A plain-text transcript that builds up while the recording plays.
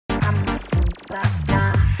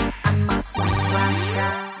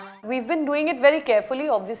We've been doing it very carefully,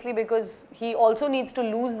 obviously, because he also needs to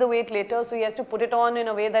lose the weight later, so he has to put it on in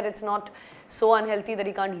a way that it's not so unhealthy that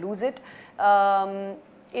he can't lose it.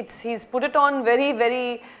 He's put it on very,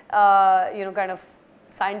 very, kind of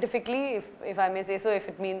scientifically, if I may say so. If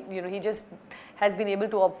it means, he just has been able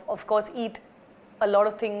to, of course, eat a lot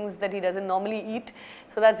of things that he doesn't normally eat.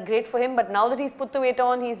 So that's great for him. But now that he's put the weight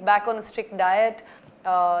on, he's back on a strict diet.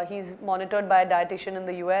 He's monitored by a dietitian in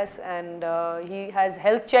the US, and he has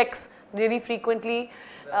health checks really frequently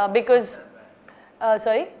because,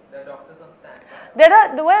 sorry? There are doctors on standby. There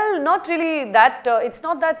are, well, not really that, it's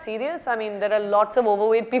not that serious. I mean, there are lots of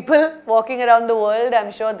overweight people walking around the world.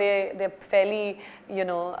 I'm sure they're fairly,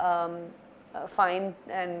 fine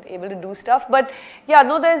and able to do stuff. But yeah,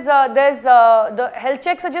 no, the health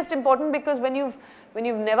checks are just important because when you've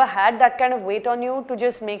never had that kind of weight on you, to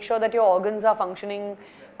just make sure that your organs are functioning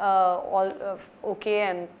okay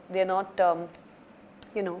and they're not,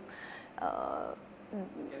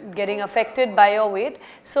 getting affected by your weight.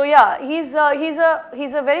 So yeah, he's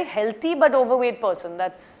a very healthy but overweight person.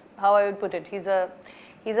 That's how I would put it. He's a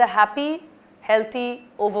happy, healthy,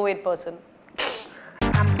 overweight person.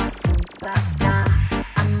 I'm a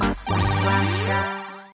superstar.